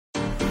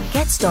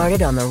Get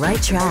started on the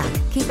right track.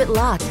 Keep it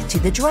locked to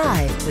The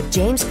Drive with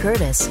James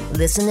Curtis.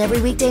 Listen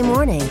every weekday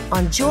morning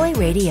on Joy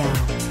Radio.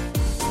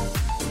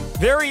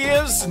 There he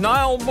is,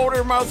 Niall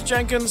Motormouth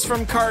Jenkins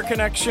from Car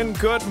Connection.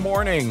 Good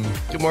morning.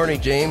 Good morning,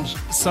 James.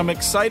 Some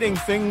exciting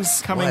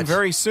things coming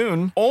very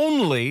soon.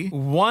 Only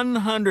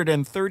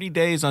 130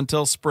 days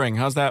until spring.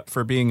 How's that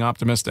for being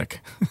optimistic?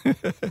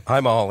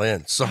 I'm all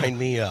in. Sign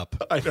me up.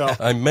 I know.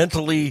 I'm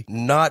mentally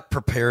not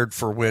prepared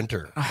for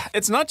winter.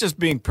 It's not just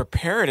being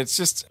prepared. It's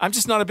just, I'm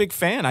just not a big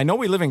fan. I know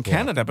we live in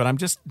Canada, but I'm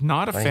just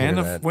not a fan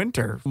of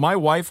winter. My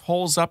wife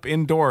holes up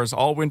indoors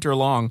all winter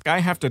long. I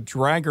have to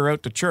drag her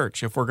out to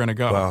church if we're going to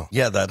go. Wow.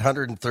 Yeah, that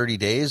 130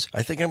 days,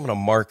 I think I'm going to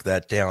mark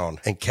that down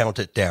and count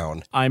it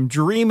down. I'm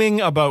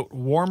dreaming about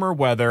warmer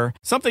weather,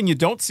 something you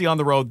don't see on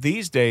the road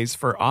these days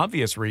for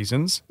obvious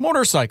reasons,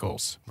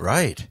 motorcycles.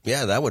 Right.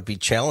 Yeah, that would be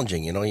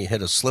challenging. You know, you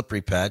hit a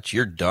slippery patch,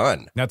 you're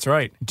done. That's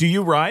right. Do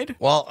you ride?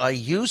 Well, I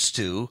used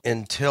to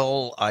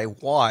until I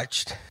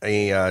watched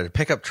a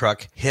pickup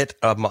truck hit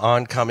an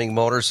oncoming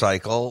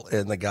motorcycle,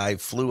 and the guy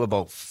flew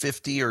about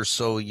 50 or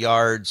so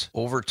yards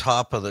over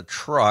top of the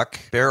truck,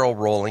 barrel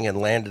rolling, and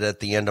landed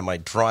at the end of my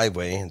driveway,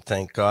 and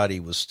thank God he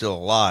was still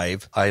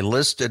alive. I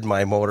listed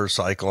my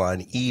motorcycle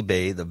on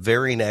eBay the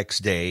very next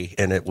day,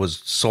 and it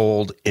was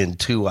sold in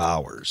 2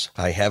 hours.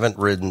 I haven't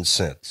ridden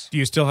since. Do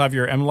you still have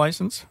your M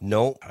license?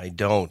 No, I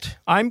don't.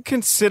 I'm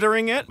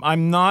considering it.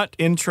 I'm not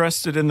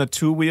interested in the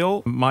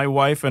two-wheel. My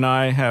wife and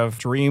I have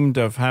dreamed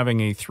of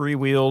having a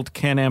three-wheeled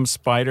Can-Am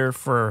Spyder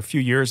for a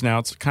few years now.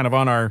 It's kind of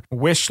on our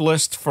wish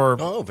list for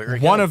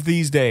one of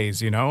these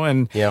days, you know,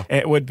 and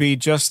it would be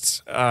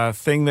just a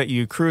thing that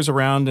you cruise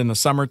around in the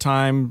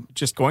summertime,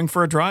 just going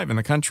for a drive in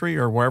the country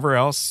or wherever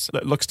else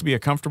that looks to be a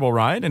comfortable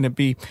ride, and it'd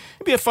be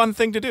a fun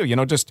thing to do. You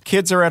know, just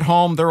kids are at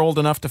home, they're old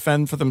enough to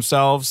fend for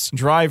themselves,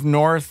 drive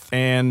north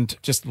and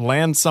just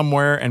land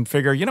somewhere and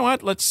figure, you know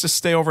what, let's just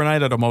stay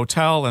overnight at a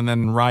motel and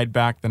then ride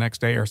back the next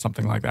day or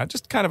something like that.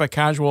 Just kind of a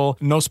casual,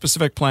 no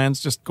specific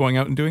plans, just going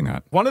out and doing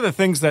that. One of the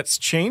things that's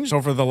changed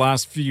over the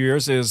last few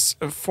years is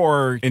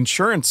for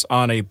insurance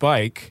on a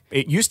bike,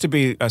 it used to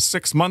be a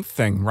 6-month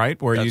thing,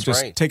 right? Where you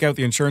just take out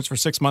the insurance for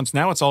 6 months.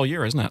 Now it's all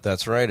year, isn't it?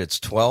 That's right. It's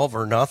 12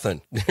 or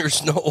nothing.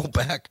 There's no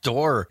back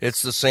door.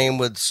 It's the same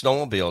with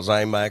snowmobiles.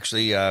 I'm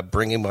actually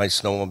bringing my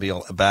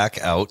snowmobile back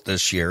out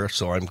this year,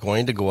 so I'm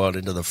going to go out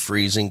into the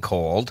freezing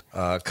cold,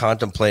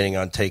 contemplating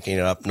on taking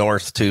it up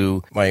north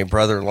to my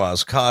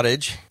brother-in-law's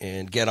cottage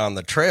and get on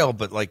the trail.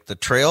 But like the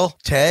trail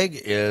tag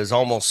is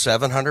almost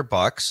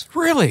 $700.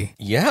 Really?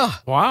 Yeah.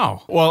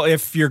 Wow. Well,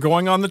 if you're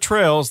going on the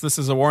trails, this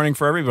is a warning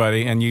for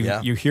everybody, and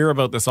you hear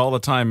about this all the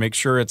time. Make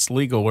sure it's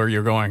legal where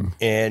you're going.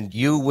 And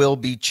you will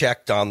be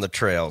checked on the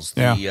trails.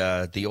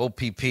 The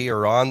OPP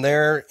are on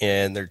there,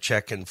 and they're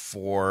checking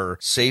for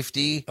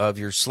safety of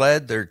your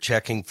sled. They're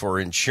checking for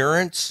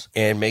insurance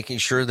and making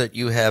sure that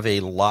you have a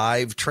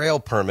live trail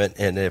permit.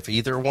 And if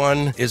either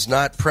one is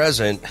not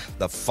present,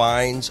 the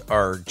fines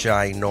are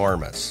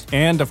ginormous.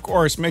 And, of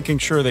course, making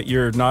sure that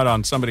you're not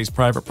on somebody's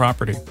private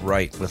property.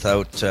 Right,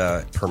 without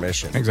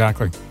permission.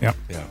 Exactly. Yep.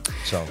 Yeah.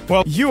 So,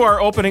 well, you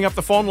are opening up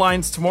the phone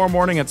lines tomorrow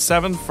morning at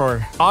 7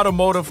 for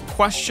automotive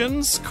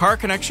questions. Car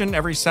Connection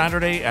every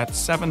Saturday at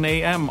 7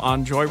 a.m.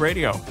 on Joy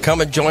Radio.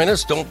 Come and join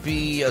us. Don't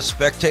be a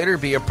spectator,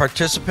 be a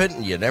participant,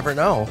 and you never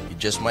know. You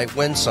just might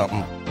win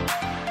something.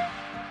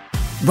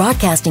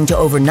 Broadcasting to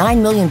over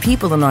 9 million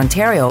people in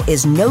Ontario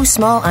is no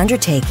small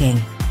undertaking.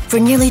 For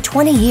nearly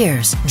 20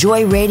 years,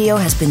 Joy Radio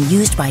has been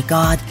used by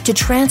God to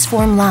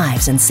transform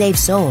lives and save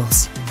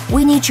souls.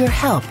 We need your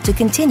help to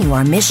continue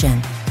our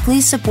mission.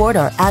 Please support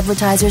our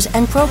advertisers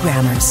and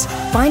programmers.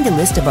 Find a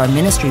list of our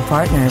ministry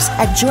partners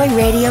at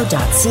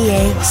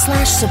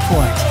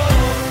joyradio.ca/support.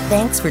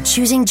 Thanks for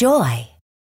choosing Joy.